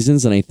different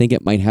reasons, and I think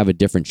it might have a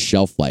different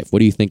shelf life. What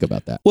do you think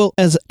about that? Well,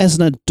 as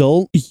an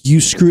adult, you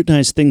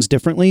scrutinize things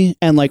differently.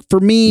 And like for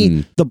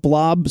me, the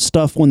Blob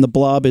stuff,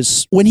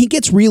 when he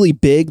gets really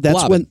big,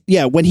 that's when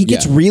he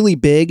gets really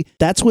big,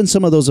 that's when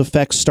some of those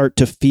effects start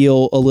to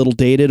feel a little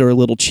dated or a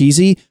little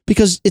cheesy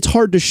because it's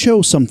hard to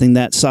show something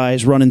that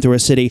size running through a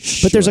city.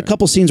 Sure. But there's a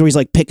couple scenes where he's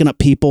like picking up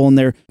people and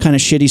they're kind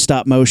of shitty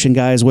stop motion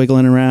guys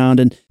wiggling around,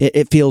 and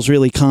it feels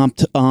really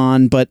comped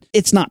on, but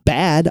it's not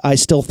bad. I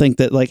still think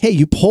that like, hey,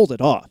 you pulled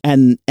it off.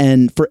 And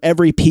for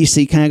every piece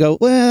that you kind of go,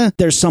 well,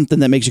 there's something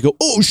that makes you go,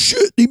 oh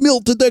shit, he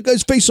melted that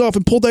guy's face off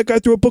and pulled that guy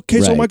through a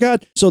bookcase. Right. Oh my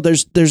God. So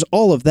there's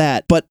all of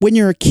that. But when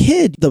you're a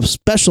kid, the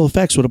special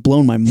effects would have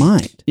blown my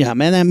mind. Yeah,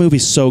 man, that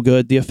movie's so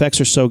good. The effects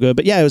are so good.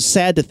 But yeah, it was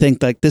sad to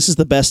think like this is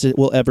the best it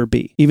will ever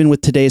be. Even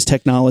with today's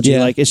technology,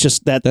 like it's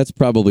just that's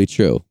probably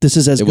true. This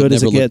is as good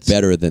as it gets.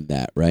 Better than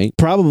that, right?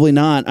 Probably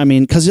not. I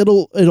mean, because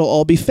it'll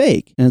all be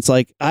fake. And it's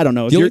like, I don't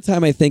know. The only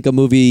time I think a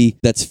movie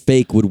that's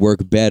fake would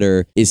work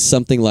better is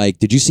something like,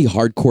 did you see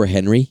Hardcore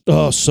Henry?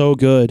 Oh, so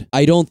good.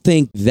 I don't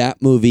think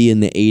that movie in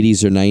the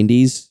 80s or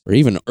 90s or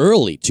even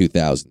early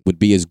 2000s would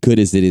be as good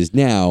as it is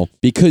now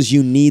because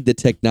you need the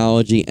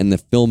technology and the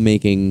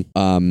filmmaking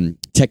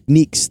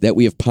techniques that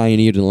we have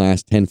pioneered in the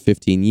last 10,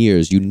 15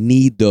 years. You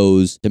need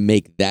those to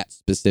make that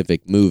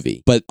specific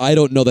movie. But I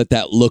don't know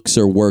that looks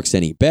or works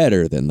any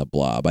better than the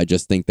Blob. I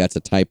just think that's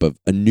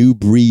a new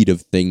breed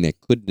of thing that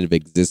couldn't have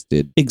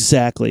existed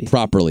exactly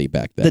properly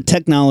back then. The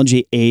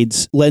technology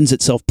lends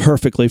itself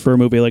perfectly for a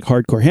movie like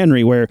Hardcore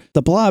Henry, where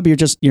the Blob,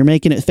 you're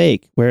making it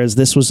fake, whereas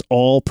this was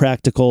all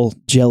practical,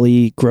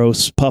 jelly,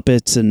 gross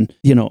puppets, and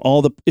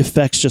all the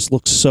effects just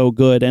look so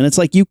good. And it's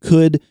like you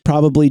could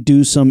probably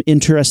do some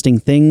interesting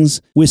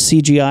things with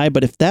CGI,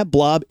 but if that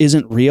Blob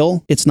isn't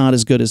real, it's not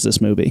as good as this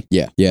movie.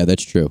 Yeah,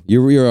 that's true.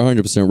 You're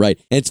 100% right.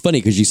 And it's funny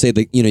because you say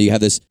that you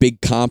have this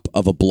big comp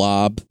of a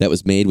Blob that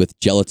was made with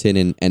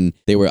gelatin, and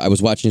I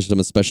was watching some of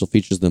the special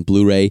features on the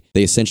Blu-ray.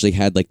 They essentially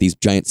had like these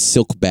giant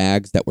silk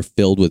bags that were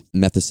filled with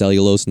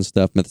methacellulose and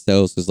stuff.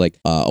 Methacellulose is like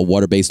a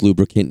water-based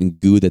lubricant and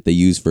goo that they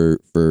use for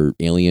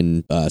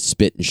alien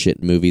spit and shit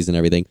in movies and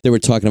everything. They were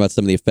talking about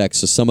some of the effects.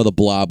 So some of the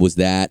Blob was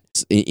that,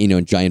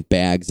 in giant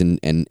bags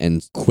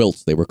and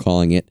quilts, they were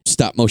calling it.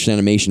 Stop motion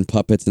animation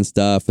puppets and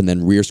stuff, and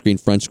then rear screen,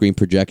 front screen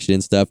projection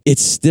and stuff. It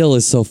still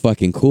is so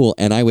fucking cool.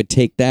 And I would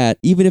take that,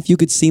 even if you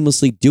could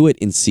seamlessly do it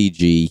in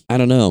CG. I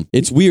don't know.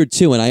 It's weird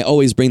too. And I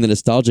always bring the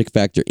nostalgic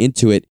factor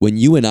into it. When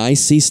you and I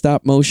see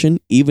stop motion,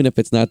 even if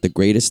it's not the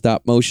greatest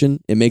stop motion,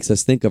 it makes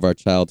us think of our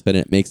childhood,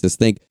 and it makes us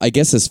think, I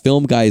guess as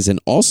film guys and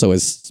also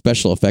as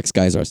special effects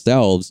guys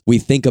ourselves, we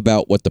think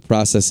about what the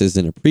process is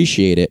and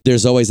appreciate it.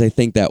 There's always, I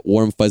think, that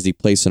warm, fuzzy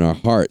place in our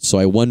heart. So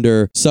I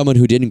wonder, someone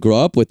who didn't grow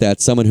up with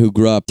that, someone who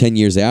grew up 10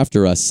 years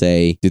after us,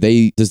 say,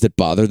 does it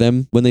bother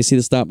them when they see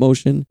the stop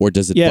motion? Or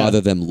does it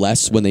bother them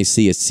less when they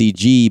see a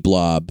CG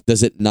Blob?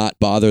 Does it not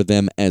bother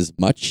them as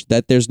much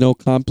that there's no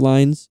comp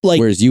lines?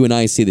 Whereas you and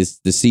I see the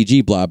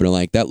CG Blob and are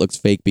like, that looks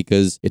fake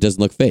because it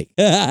doesn't look fake.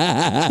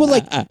 Well,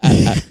 like...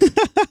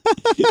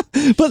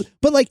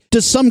 but like,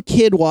 does some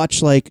kid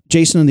watch like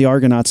Jason and the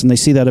Argonauts and they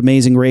see that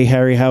amazing Ray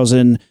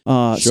Harryhausen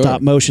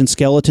stop motion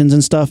skeletons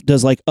and stuff?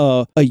 Does like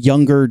a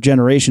younger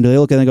generation, do they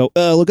look at it and go,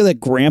 oh, look at that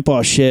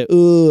grandpa shit,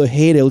 oh, I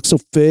hate it, it looks so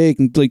fake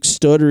and like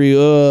stuttery,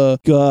 oh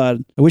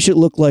god, I wish it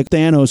looked like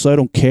Thanos so I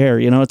don't care.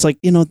 It's like,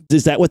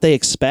 is that what they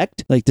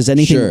expect? Like, does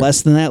anything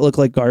less than that look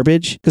like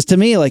garbage? Because to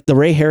me, like, the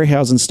Ray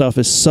Harryhausen stuff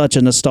is such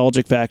a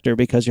nostalgic factor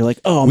because you're like,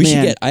 oh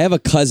man. I have a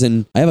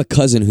cousin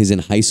who's in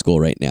high school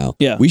right now.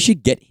 Yeah. We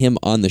should get him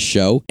on the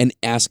show and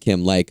ask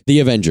him, like, the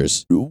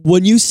Avengers,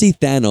 when you see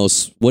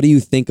Thanos, what do you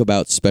think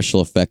about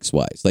special effects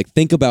wise? Like,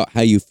 think about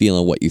how you feel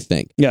and what you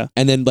think. Yeah.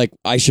 And then, like,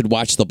 I should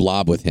watch The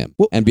Blob with him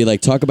and be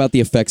like, talk about the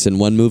effects in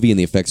one movie and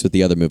the effects with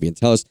the other movie and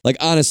tell us, like,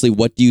 honestly,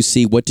 what do you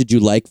see? What did you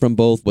like from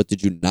both? What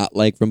did you not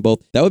like from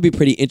both? That would be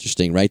pretty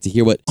interesting, right? To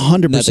hear what,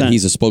 100%. Not that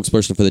he's a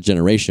spokesperson for the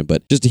generation,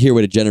 but just to hear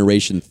what a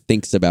generation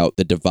thinks about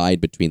the divide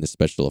between the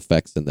special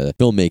effects and the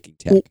filmmaking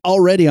tech. Well,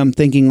 already I'm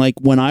thinking, like,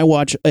 when I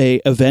watch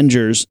a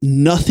Avengers,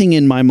 nothing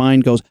in my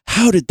mind goes,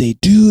 how did they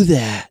do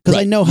that? Because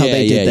I know how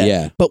they did that.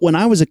 Yeah. But when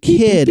I was a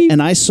kid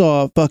and I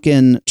saw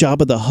fucking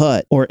Jabba the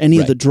Hutt or any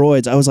of the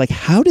droids, I was like,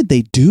 how did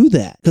they do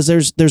that? Because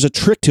there's a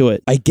trick to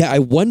it. I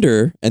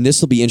wonder, and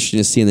this will be interesting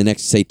to see in the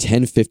next, say,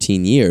 10,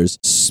 15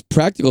 years,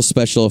 practical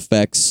special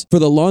effects, for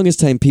the longest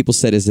time, people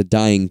said is a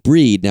dying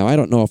breed. Now, I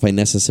don't know if I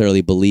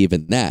necessarily believe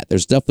in that.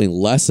 There's definitely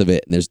less of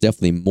it, and there's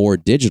definitely more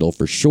digital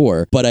for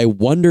sure. But I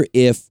wonder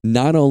if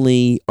not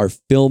only are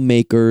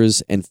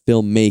filmmakers and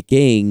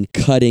filmmaking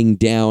cutting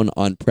down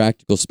on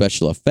practical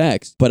special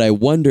effects, but I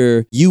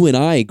wonder, you and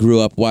I grew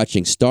up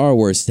watching Star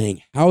Wars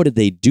saying, how did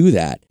they do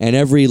that? And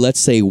let's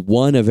say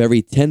one of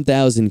every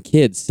 10,000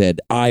 kids said,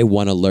 I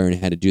want to learn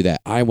how to do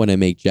that. I want to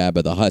make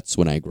Jabba the Hutts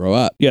when I grow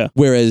up. Yeah.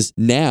 Whereas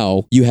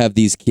now you have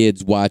these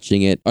kids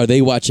watching it. Are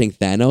they watching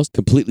Thanos?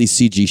 Completely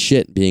CG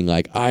shit, being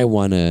like, I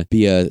want to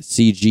be a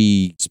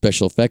CG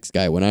special effects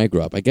guy when I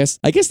grow up. I guess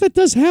that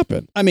does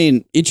happen. I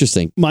mean,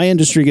 interesting. My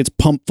industry gets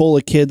pumped full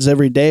of kids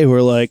every day who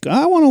are like,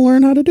 I want to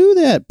learn how to do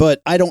that.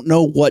 But I don't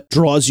know what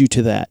draws you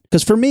to that.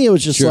 Because for me, it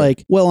was just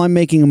like, well, I'm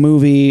making a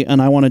movie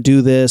and I want to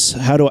do this.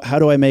 How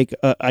do I make,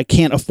 I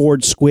can't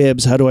afford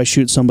squibs. How do I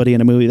shoot somebody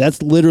in a movie?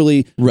 That's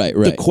literally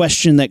the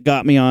question that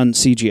got me on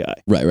CGI.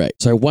 Right.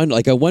 So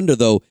I wonder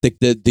though,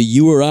 the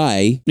you or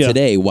I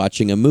today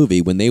watching a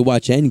movie, when they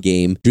watch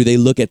Endgame, do they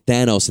look at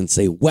Thanos and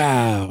say,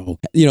 wow?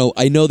 You know,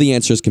 I know the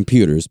answer is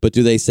computers, but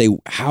do they say,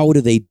 how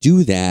do they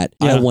do that?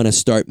 I want to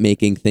start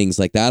making things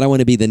like that. I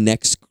want to be the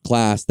next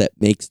class that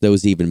makes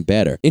those even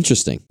better.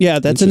 Interesting. Yeah,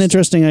 that's an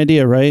interesting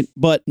idea, right?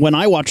 But when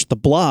I watched The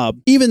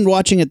Blob, even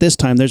watching it this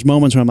time, there's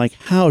moments where I'm like,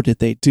 how did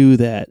they do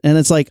that? And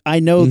it's like, I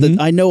know that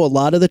I know a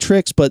lot of the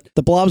tricks, but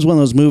The Blob's one of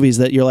those movies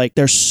that you're like,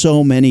 there's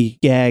so many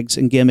gags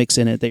and gimmicks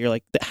in it that you're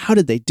like, how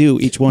did they do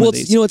each one of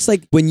these? You know, it's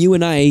like when you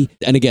and I,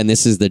 and again,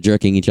 this is the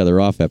jerking each other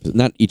off episode,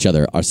 not each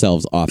other,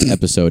 ourselves off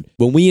episode.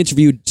 When we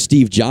interviewed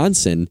Steve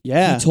Johnson,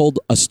 he told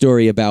a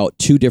story about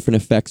 2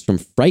 different effects from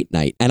Fright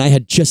Night. And I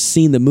had just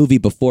seen the movie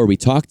before we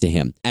talked to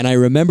him. And I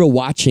remember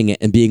watching it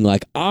and being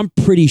like, I'm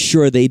pretty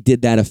sure they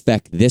did that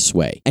effect this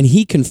way. And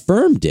he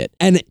confirmed it.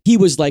 And he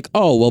was like,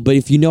 oh, well, but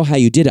if you know how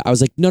you did it. I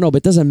was like, no, but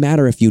it doesn't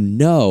matter if you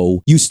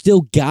know. You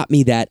still got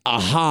me that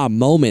aha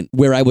moment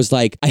where I was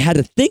like, I had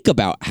to think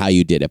about how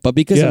you did it. But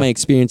because of my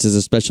experience as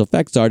a special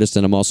effects artist,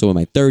 and I'm also in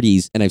my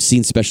 30s, and I've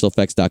seen special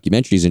effects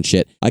documentaries and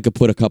shit, I could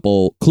put a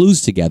couple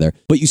clues together.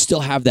 But you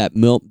still have that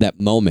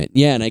moment.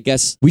 Yeah, and I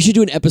guess we should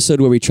do an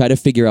episode where we try to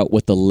figure out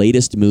what the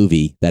latest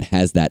movie that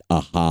has that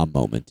aha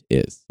moment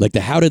is. Like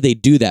how did they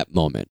do that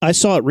moment? I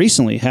saw it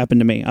recently. It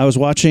happened to me. I was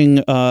watching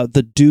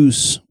The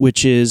Deuce,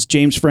 which is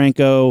James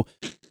Franco.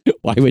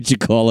 Why would you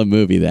call a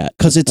movie that?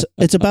 Because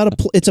it's about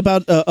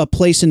a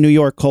place in New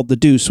York called The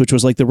Deuce, which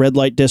was like the red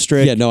light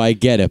district. Yeah, no, I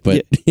get it,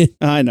 but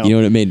I know. You know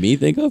what it made me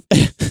think of?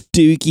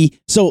 Dookie.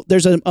 So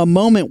there's a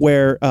moment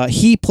where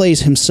he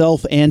plays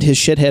himself and his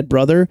shithead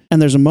brother,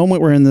 and there's a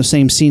moment where we're in the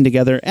same scene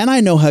together. And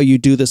I know how you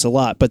do this a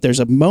lot, but there's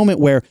a moment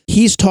where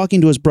he's talking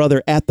to his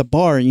brother at the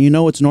bar, and you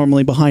know it's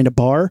normally behind a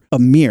bar, a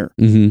mirror.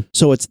 Mm-hmm.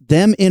 So it's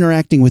them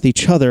interacting with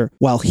each other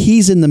while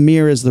he's in the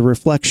mirror as the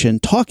reflection,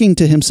 talking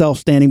to himself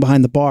standing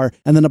behind the bar,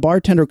 and then a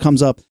bartender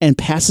comes up and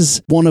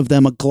passes one of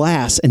them a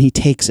glass, and he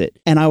takes it.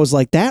 And I was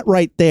like, that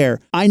right there,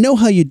 I know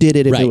how you did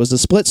it if it was a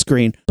split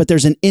screen, but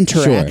there's an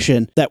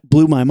interaction that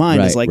blew my mind.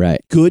 Is like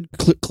good,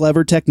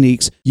 clever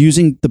techniques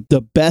using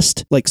the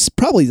best, like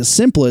probably the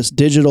simplest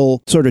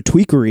digital sort of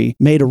tweakery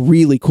made a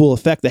really cool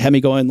effect that had me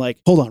going like,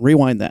 hold on,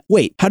 rewind that.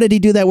 Wait, how did he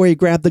do that where he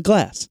grabbed the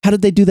glass? How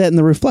did they do that in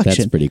the reflection?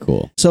 That's pretty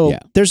cool. So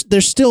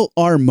there still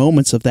are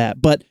moments of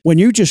that, but when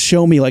you just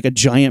show me like a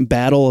giant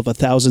battle of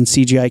 1,000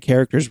 CGI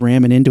characters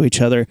ramming into each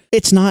other,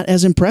 it's not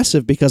as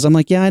impressive because I'm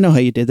like, yeah, I know how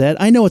you did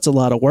that. I know it's a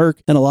lot of work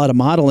and a lot of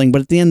modeling,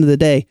 but at the end of the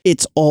day,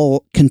 it's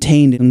all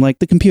contained in like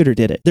the computer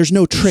did it. There's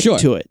no trick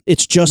to it.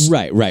 It's just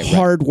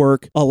hard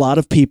work, a lot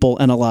of people,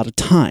 and a lot of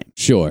time.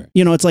 Sure.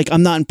 You know, it's like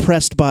I'm not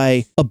impressed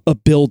by a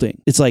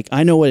building. It's like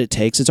I know what it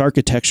takes. It's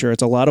architecture.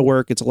 It's a lot of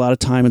work. It's a lot of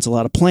time. It's a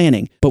lot of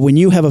planning. But when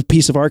you have a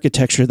piece of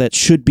architecture that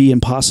should be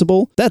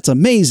impossible, that's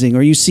amazing.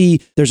 Or you see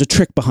there's a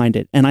trick behind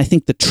it. And I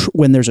think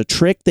when there's a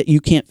trick that you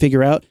can't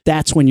figure out,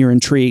 that's when you're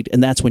intrigued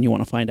and that's when you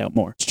want to find out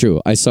more. It's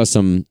true. I saw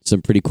some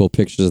pretty cool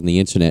pictures on the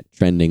internet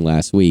trending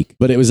last week.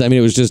 But it was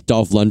just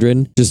Dolph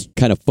Lundgren just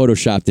kind of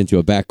photoshopped into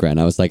a background.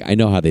 I was like, I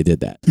know how they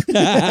did that.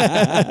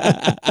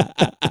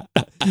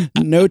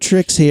 No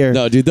tricks here.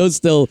 No, dude,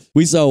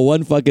 we saw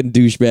one fucking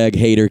douchebag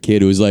hater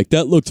kid who was like,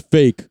 that looked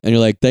fake. And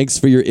you're like, thanks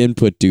for your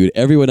input, dude.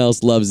 Everyone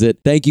else loves it.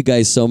 Thank you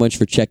guys so much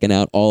for checking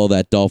out all of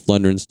that Dolph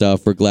Lundgren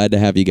stuff. We're glad to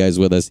have you guys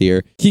with us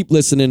here. Keep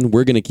listening.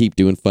 We're going to keep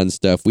doing fun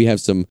stuff. We have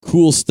some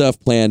cool stuff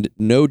planned.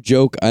 No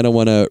joke. I don't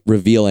want to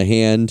reveal a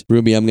hand.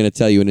 Ruby, I'm going to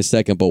tell you in a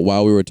second, but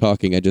while we were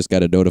talking, I just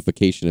got a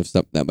notification of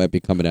something that might be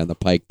coming down the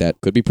pike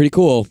that could be pretty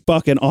cool.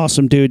 Fucking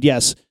awesome, dude.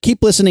 Yes.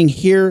 Keep listening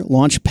here,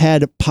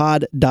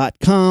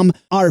 launchpadpod.com,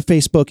 our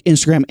Facebook,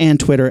 Instagram, and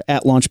Twitter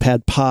at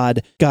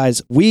launchpadpod.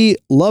 Guys, we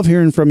love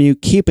hearing from you.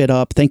 Keep it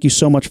up. Thank you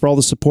so much for all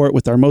the support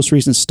with our most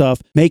recent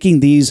stuff, making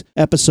these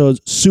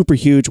episodes super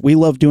huge. We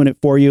love doing it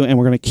for you, and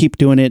we're going to keep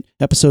doing it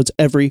episodes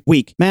every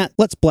week. Matt,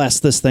 let's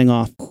blast this thing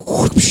off.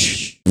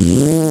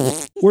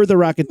 We're the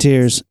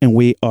Rocketeers, and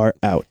we are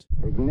out.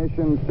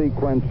 Ignition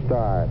sequence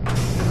start.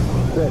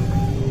 6,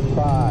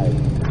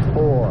 5,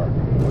 4,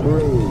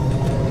 3,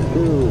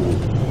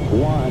 2,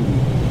 1,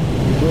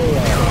 0.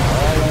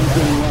 All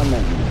engine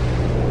running.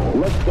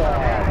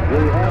 Liftoff. We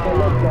have a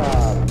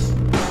liftoff.